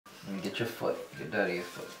Get your foot. Get daddy your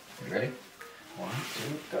foot. You ready? 1,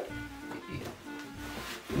 2, go.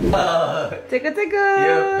 Tickle, tickle.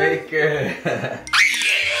 You faker.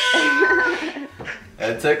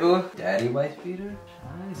 That tickle? Daddy wife beater?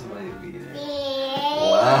 Nice wife beater.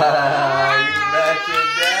 Wow, you got your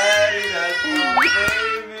daddy. That's my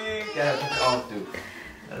baby. Gotta put it on too.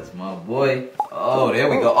 That's my boy. Oh, there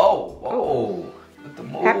we go. Oh, whoa. With the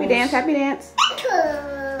moves. Happy dance, happy dance.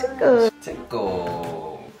 Tickle. Tickle.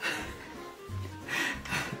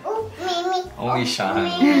 Mimi. Only Shine.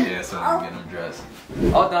 Yeah, so I'm getting him dressed.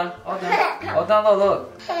 All done. All done. All done.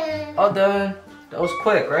 Look. All done. That was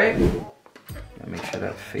quick, right? Gotta make sure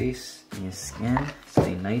that face and your skin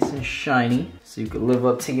stay nice and shiny so you can live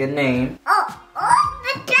up to your name. Oh,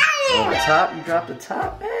 the daddy. Oh, the top? You dropped the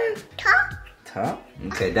top, man? Top. Top?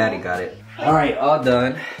 Okay, daddy got it. All right, all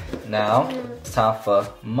done. Now, it's time for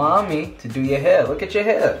mommy to do your hair. Look at your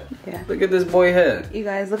hair. Yeah. Look at this boy hair. You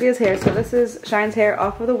guys, look at his hair. So this is Shine's hair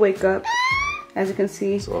off of the wake up. As you can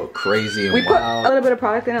see, It's all crazy and we put a wild. little bit of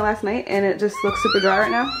product in it last night and it just looks super dry right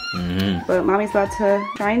now. But mommy's about to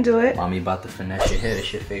try and do it. Mommy about to finesse your hair.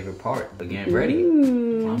 That's your favorite part. Again, ready?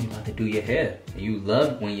 Ooh. Mommy about to do your hair. You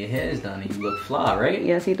love when your hair is done and you look fly, right?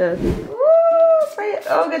 Yes, he does. Woo! Spray it.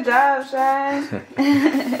 Oh, good job, Shine.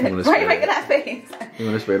 Why are you making that face? You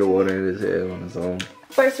want to spray the water in his hair on his own?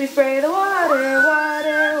 First we spray the water,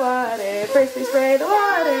 water, water. First we spray the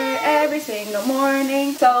water every single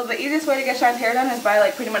morning. So the easiest way to get Shine's hair done is by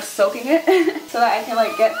like pretty much soaking it so that I can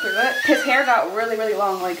like get through it. His hair got really, really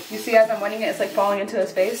long. Like you see as I'm wetting it, it's like falling into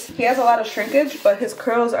his face. He has a lot of shrinkage, but his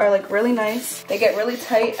curls are like really nice. They get really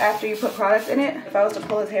tight after you put product in it. If I was to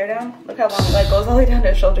pull his hair down, look how long it like goes all the way down to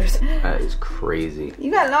his shoulders. That is crazy.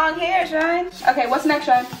 You got long hair, Shine. Okay, what's next,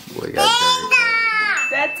 Shine? Boy, you got dirty.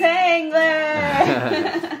 Detangler!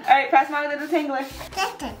 Alright, pass mommy the detangler.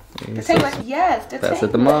 Detangler, yes, detangler. Pass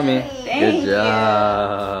it to mommy. Thank Good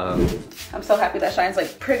job. I'm so happy that Shine's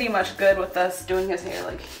like pretty much good with us doing his hair.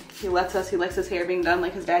 Like he likes his hair being done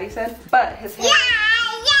like his daddy said. But his hair,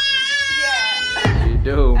 yeah. You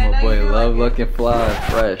do, I know my boy. you do Love like looking fly,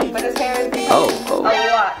 fresh. But his hair is being Oh. a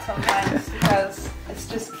lot sometimes because it's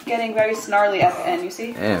just getting very snarly at the end, you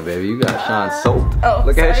see? Damn, baby, you got Sean soaked. Oh,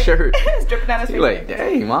 Look at his shirt. It's dripping down his face. You like,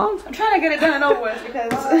 dang, mom. I'm trying to get it done and over with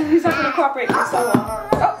because he's not gonna cooperate for so long.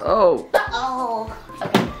 Oh. Oh.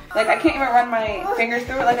 Okay. Like I can't even run my fingers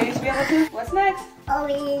through it like I used to be able to. What's next?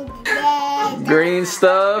 Green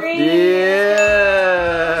stuff. Green. Yeah.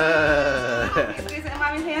 Squeeze it in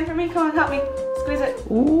mommy's hand for me. Come on, help me. Squeeze it.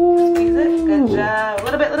 Ooh. Squeeze it. Good job. A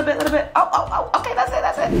little bit, little bit, little bit. Oh, oh, oh. Okay, that's it,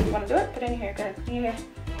 that's it. You wanna do it? Put it in your hair. Go ahead. In your hair.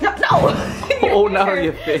 No, no. Oh, now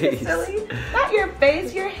your face. Silly. Not your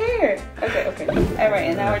face, your hair. Okay, okay. All right,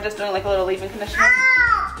 and now we're just doing like a little leave-in conditioner.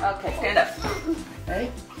 Okay, stand up. Ready?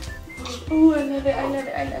 Ooh, I love it, I love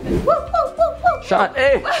it, I love it. Woo, woo, woo, woo. Sean,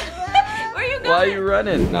 hey. Where are you going? Why are you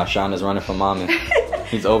running? Now Sean is running for mommy.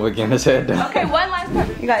 He's over getting his hair done. Okay, one last part.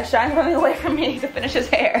 You guys, Sean's running away from me to finish his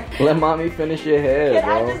hair. Let mommy finish your hair, Can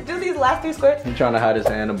bro. I just do these last 3 squirts? He's trying to hide his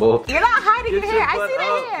hand in both. You're not hiding Get your hair. I butt see the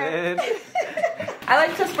up, hair. man. I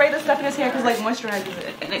like to spray this stuff in his hair because like moisturizes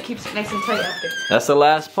it and it keeps it nice and tight after. That's the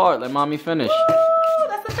last part. Let mommy finish. Woo,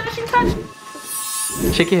 that's the finishing touch.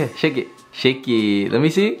 Shake your hair. Shake it. Shake it. Let me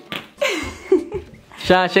see.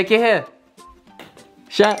 Sean, shake your hair.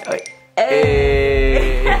 Sean.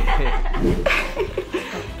 Hey.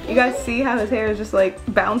 You guys see how his hair is just like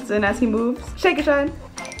bouncing as he moves? Shake it, Sean.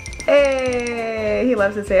 Hey, he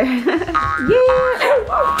loves his hair. Yeah.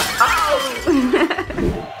 Oh.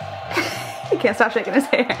 He can't stop shaking his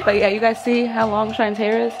hair. But yeah, you guys see how long Shine's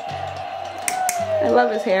hair is? I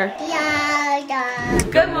love his hair.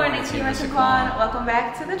 Good morning, Team Shaquan. Welcome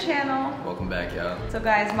back to the channel. Welcome back, y'all. So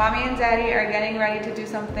guys, mommy and daddy are getting ready to do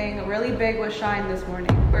something really big with Shine this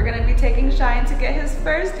morning. We're gonna be taking Shine to get his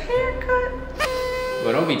first haircut.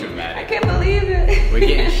 Well, don't be I dramatic. can't believe it. We're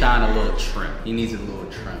getting Sean a little trim. He needs a little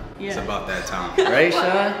trim. Yeah. It's about that time. Right,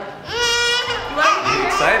 Sean? You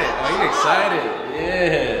excited? Are you excited?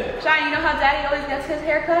 Yeah. Shine, you know how daddy always gets his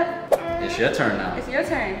haircut? It's your turn now. It's your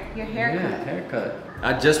turn. Your haircut. Yeah, haircut.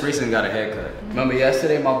 I just recently got a haircut. Remember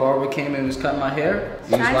yesterday my barber came and was cutting my hair?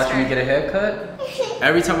 He was watching me get a haircut.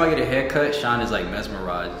 Every time I get a haircut, Sean is like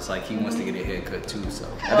mesmerized. It's like he wants to get a haircut too, so.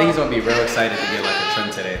 I think he's gonna be real excited to get like a trim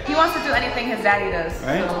today. He wants to do anything his daddy does.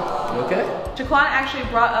 Right? So. You okay? Jaquan actually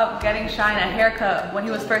brought up getting Shine a haircut when he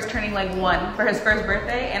was first turning like 1 for his first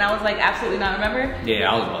birthday, and I was like, absolutely not, remember?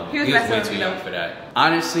 Yeah, I was bugging. He was He was messing way with too me, young though. for that.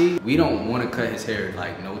 Honestly, we don't want to cut his hair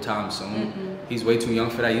like no time soon. he's way too young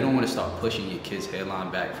for that. You don't want to start pushing your kid's hairline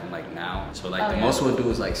back from like now. So like the most we'll do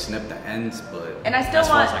is like snip the ends, but and I still as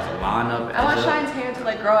want far as like a line up. I want Shine's hair to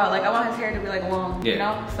like grow out. Like I want his hair to be like long, yeah. you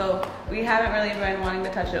know? So we haven't really been wanting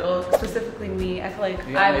to touch it. Well, specifically me. I feel like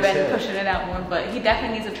I've been pushing it out more, but he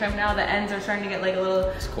definitely needs a trim now. The ends are starting to get like a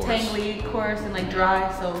little tangly, coarse, and like dry.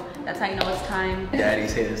 So that's how you know it's time.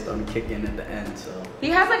 Daddy's hair is starting to kick in at the end, so. He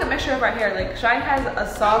has like a mixture of our hair. Like Shine has a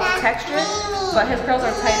soft texture, but his curls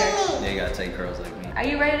are tighter. Yeah, you gotta take curls like me. Are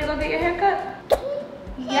you ready to go get your hair cut?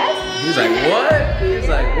 Yes. He's like, what? He's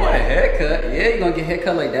like, what, a haircut? Yeah, you gonna get a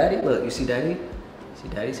haircut like daddy? Look, you see daddy? See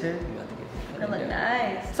daddy's hair? You got to get a haircut. It look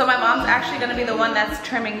nice. So my mom's actually gonna be the one that's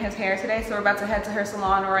trimming his hair today. So we're about to head to her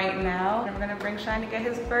salon right now. And we're gonna bring Shine to get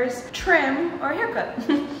his first trim or haircut.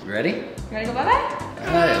 You ready? You ready to go bye-bye?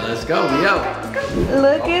 Alright, let's go. We out.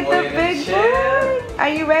 Look at the big boy. Are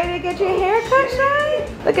you ready to get your hair cut,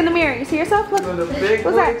 Shine? Look in the mirror. You see yourself? Look. The big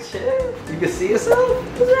What's boy that? chill. You can see yourself?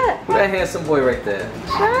 Who's that? Who's that handsome boy right there?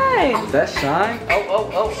 Shine. Is that Shine?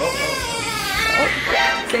 Oh.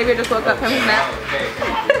 Xavier just woke up from his nap.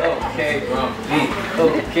 Okay, Grumpy.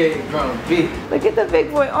 Okay, Grumpy. Look at the big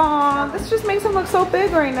boy. Aw, this just makes him look so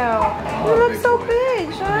big right now. He looks so big,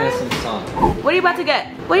 Shine. Handsome son. What are you about to get?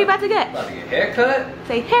 What are you about to get? About to get a haircut?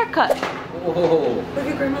 Say haircut. Whoa. Look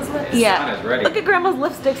at Grandma's lips. Shine Yeah. is ready. Look at Grandma's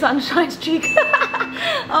lipsticks on Shine's cheek.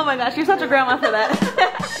 Oh my gosh, you're such a grandma for that.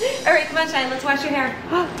 All right, come on, Shine. Let's wash your hair.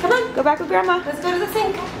 Come on, go back with Grandma. Let's go to the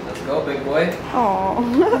sink. Let's go, big boy. Oh.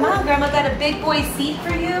 Come on, Grandma got a big boy seat for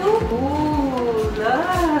you. Ooh,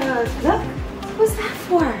 look. What's that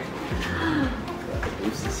for?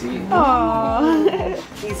 Used to see. Aww.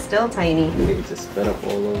 He's still tiny. He just spit up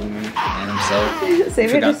all over me and himself.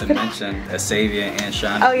 Xavier Forgot just to spit- mention that Xavier and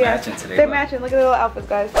Shine Oh are yeah, matching today. they're look. matching. Look at the little outfits,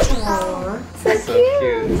 guys. Aww. So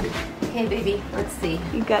cute. Hey, baby. Let's see.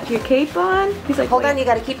 You got your cape on. He's like, Hold wait. on, you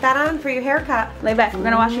got to keep that on for your haircut. Lay back. We're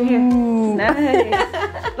gonna wash your hair.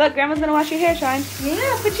 Nice. Look, Grandma's gonna wash your hair, Shine.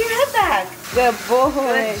 Yeah, put your head back. Good boy.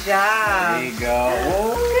 Good job. There you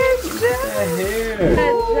go. Good job. Hair. Good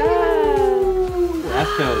job. That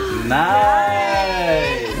feels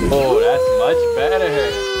nice. Oh, that's much better.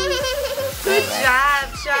 Good job,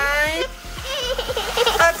 Shine.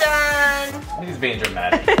 Well done. He's being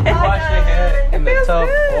dramatic. You wash your hair in the feels tub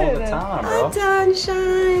all good. the time, Well bro. done,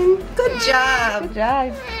 Shine. Good job. Good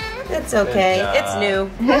job. It's okay. Good job. It's new.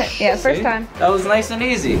 Yeah, first See? time. That was nice and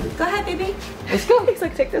easy. Go ahead, baby. Let's go. He's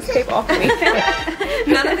like, take this cape off me.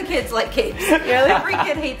 None of the kids like capes. Every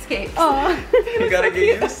kid hates capes. Aw. You gotta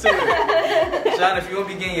get used to it. John, if you want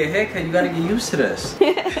to be getting your hair cut, you gotta get used to this. He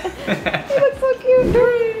looks so cute.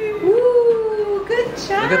 Ooh, good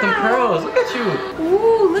job. Look at them curls. Look at you.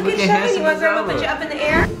 Ooh, look Looking at Shine. handsome You want as Grandma to ever. put you up in the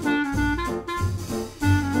air?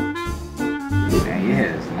 Man, your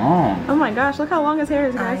hair is long. Oh my gosh, look how long his hair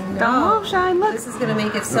is, guys. I know. Don't move, Shine. Look. This is gonna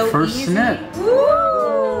make it so first easy. snip.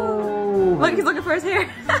 Ooh. Look, he's looking for his hair.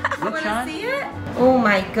 Look, Wanna Shine. see it? Oh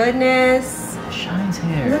my goodness. Shine's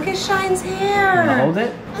hair. Look at Shine's Wanna hair. hold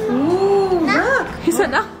it? Ooh, look. He said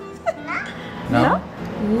no. No.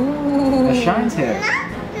 Ooh. That's Shine's hair.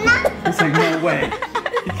 It's like, no way.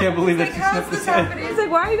 You can't believe that you How's snipped this his hair. happening? He's like,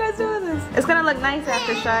 why are you guys doing this? It's gonna look nice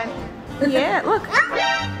after, Shine. Yeah, look.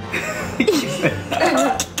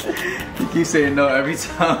 He keeps saying no every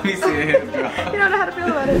time he see a hair drop. You don't know how to feel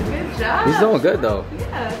about it. Good job. He's doing good though.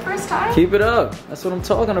 Yeah, first time. Keep it up. That's what I'm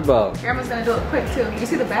talking about. Grandma's gonna do it quick too. You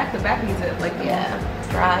see the back? The back needs it like Yeah,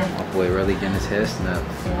 dry. My boy really getting his hair snapped.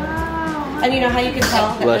 Wow. And you know how you can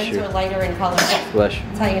tell the Bless ends you. are lighter in color? Bless you.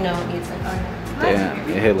 That's how you know it needs it. Damn,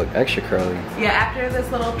 your hair look extra curly. Yeah, after this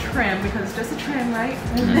little trim, because it's just a trim, right?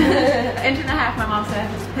 Mm-hmm. An inch and a half, my mom said,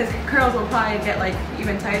 his curls will probably get like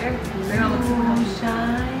even tighter. They're gonna look super healthy.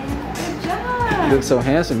 Shine. Good You job. look so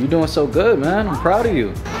handsome. You're doing so good, man. I'm proud of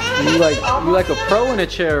you. You like a pro in the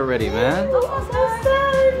chair already, man. Almost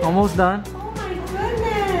done. Almost done. Oh my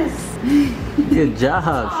goodness. Good job,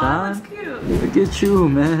 Aw, son. that's cute. Look at you,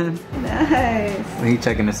 man. Nice. He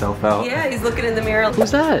checking himself out. Yeah, he's looking in the mirror.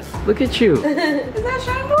 Who's that? Look at you. Is that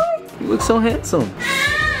Shine Boy? You look so handsome.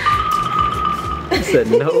 He said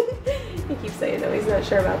no. He keeps saying no, he's not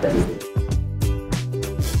sure about this.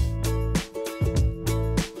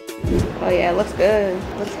 Oh yeah, it looks good.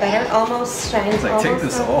 Looks better. Almost shines. He's like, take almost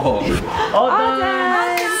this done. off. All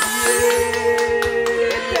done.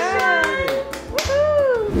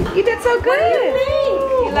 You did so good.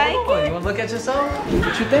 You like Oh, it? you want to look at yourself?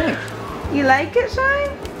 What you think? You like it, Shine?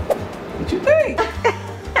 What you think?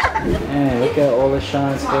 Man, look at all the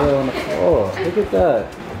Shine's hair on the floor. Look at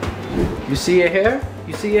that. You see your hair?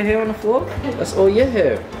 You see your hair on the floor? That's all your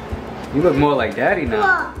hair. You look more like daddy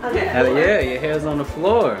now. Okay. Yeah, your hair's on the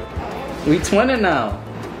floor. We twinning now.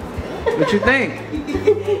 What you think?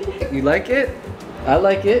 You like it? I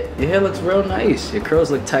like it. Your hair looks real nice. Your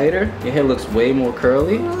curls look tighter. Your hair looks way more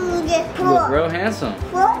curly. You look real handsome.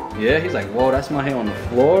 Yeah, he's like, whoa, that's my hair on the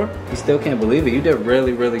floor. He still can't believe it. You did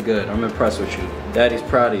really, really good. I'm impressed with you. Daddy's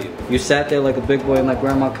proud of you. You sat there like a big boy and let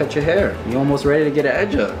grandma cut your hair. You almost ready to get an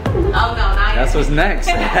edge up. Oh no, not That's what's next.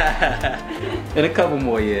 In a couple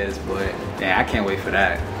more years, but yeah, I can't wait for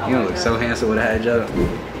that. You gonna look so handsome with a edge up.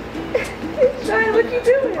 Shine, what you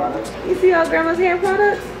doing? You see all grandma's hair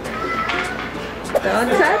products? Don't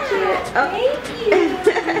touch it. Oh. Thank you.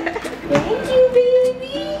 Thank you,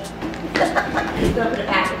 baby. Go put it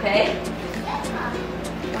back, okay?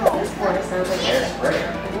 Oh, this water sounds like hair spray.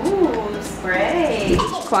 Ooh, spray.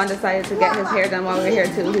 Quan decided to get his hair done while we were here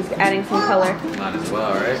too. He's adding some color. Might as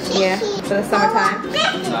well, right? Yeah, for the summertime.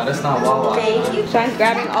 No, that's not Wawa. Thank you. Shine's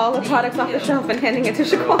grabbing all the products off the shelf and handing it to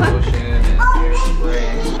Shaquan. Lotion and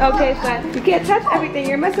hairspray. Okay, Shine, you can't touch everything.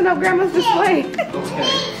 You're messing up grandma's display.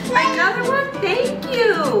 Okay. Another one? Thank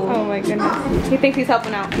you. Oh my goodness. He thinks he's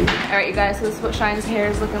helping out. All right, you guys, so this is what Shine's hair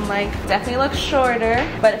is looking like. Definitely looks shorter,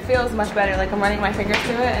 but it feels much better. Like I'm running my fingers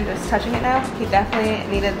through it and just touching it now. He definitely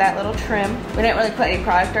needed that little trim. We didn't really put any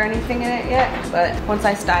product or anything in it yet, but once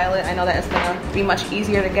I style it, I know that it's gonna be much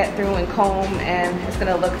easier to get through and comb, and it's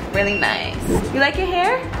gonna look really nice. You like your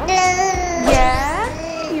hair? Yeah?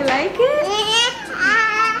 You like it?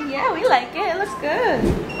 Yeah, we like it. It looks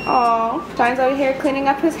good. Oh, Shine's over here cleaning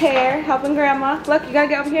up his hair, helping grandma. Look, you gotta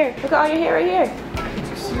get over here. Look at all your hair right here.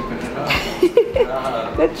 Just sweeping it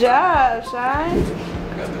up. Good job, Shine.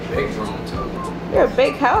 I got the big broom too. You're a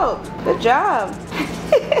big help. Good job.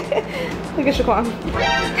 Look at Shaquan.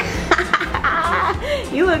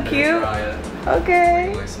 You look cute.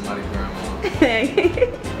 Okay. Like somebody's grandma.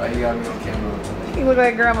 Why you got me on camera? You look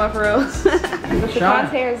like grandma for real. So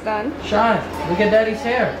Shaquan's hair is done. Shine, look at Daddy's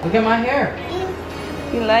hair. Look at my hair.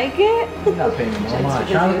 You like it? You're not paying me no mind.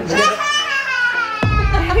 Shine, look at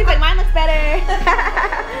He's like, mine looks better.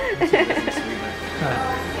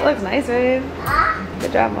 It looks nice, babe.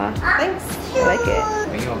 Good job, Ma. Thanks. I like it.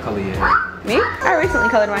 When you gonna color your hair? Me? I recently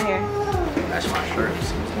colored my hair. Match my shirt.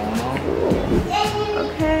 See what's going on?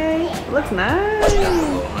 Okay. Looks Got a nice.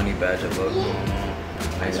 little honey badger look going on.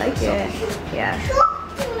 Nice I like for it. something. Yeah.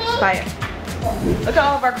 Try it. Look at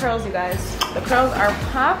all of our curls, you guys. The curls are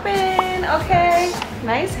popping. Okay.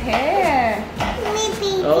 Nice hair.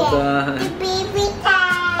 All done.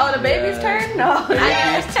 Oh, the baby's turn? No.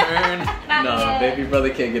 Baby's turn. Not No, yet. baby brother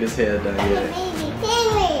can't get his hair done yet.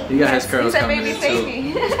 He got his He curls said coming baby in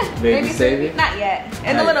savey. too. Baby savey? Not yet.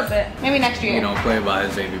 In Not a little yet. bit. Maybe next year. You don't play by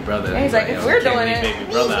his baby brother. And he's like, if yo, we're can't doing leave it.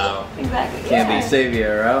 baby brother out. Exactly. Can't yeah. leave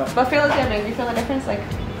Savior out. But feel it good, baby. You feel the difference? Like,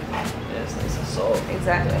 Yeah, it's nice and soft.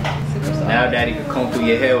 exactly. Super soft. Now daddy can comb through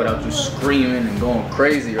your hair without you screaming and going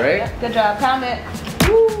crazy, right? Yeah, good job. Pound it.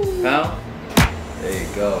 Woo. Now, there you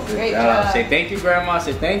go. Good Great job. job. Say thank you, grandma.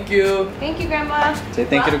 Say thank you. Thank you, Grandma. Say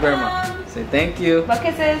thank you to grandma. Welcome. Say thank you. What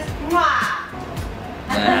kisses?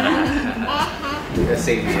 That's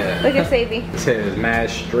Savior. Look at Savy. His hair is mad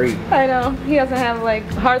straight. I know. He doesn't have like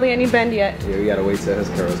hardly any bend yet. Yeah, we gotta wait till his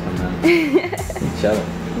curls come in. Chill.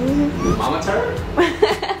 Mama turn.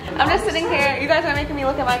 I'm just sitting here. You guys are making me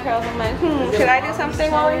look at my curls. I'm like, should I do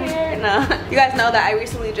something while we're here? No. You guys know that I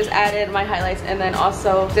recently just added my highlights and then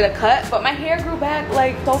also did a cut, but my hair grew back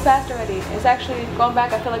like so fast already. It's actually going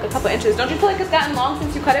back, I feel like a couple inches. Don't you feel like it's gotten long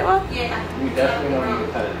since you cut it well? Yeah. We definitely don't need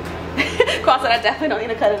to cut it. Quan said I definitely don't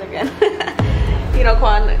need to cut it again. You know,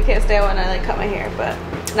 Quan can't stay when I like cut my hair, but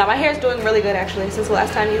now my hair is doing really good actually since the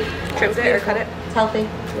last time you trimmed it or cut it. It's healthy.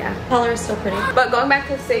 Yeah. Color is still pretty. But going back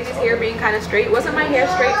to Sadie's hair being kind of straight, wasn't my hair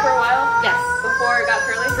straight for a while? Yes. Before it got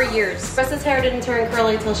curly? For years. Crystal's hair didn't turn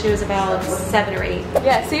curly till she was about 7 or 8.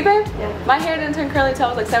 Yeah, see babe? Yeah. My hair didn't turn curly till I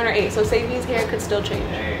was like 7 or 8, so Sadie's hair could still change.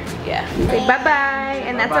 Yeah. Say bye-bye,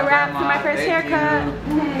 and that's a wrap for my first haircut.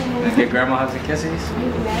 Let's get grandma hugs and kisses.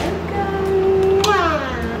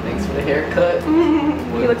 Thanks for the haircut.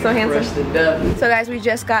 You look so handsome. Fresh to death. So guys, we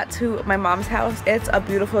just got to my mom's house. It's a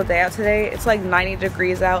beautiful day out today. It's like 90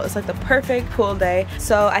 degrees out. It's like the perfect pool day.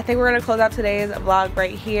 So I think we're gonna close out today's vlog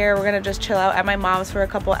right here. We're gonna just chill out at my mom's for a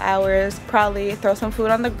couple hours, probably throw some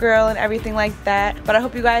food on the grill and everything like that. But I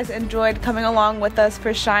hope you guys enjoyed coming along with us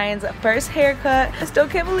for Shine's first haircut. I still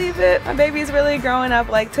can't believe it. My baby's really growing up.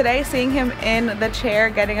 Like today, seeing him in the chair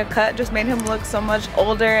getting a cut just made him look so much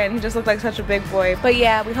older, and he just looked like such a big boy. But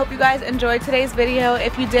yeah, we hope you guys enjoyed today's video.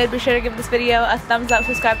 If you did, be sure to give this video a thumbs up,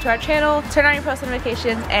 subscribe to our channel, turn on your post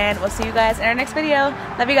notifications, and we'll see you guys in our next video.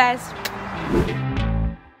 Love you guys.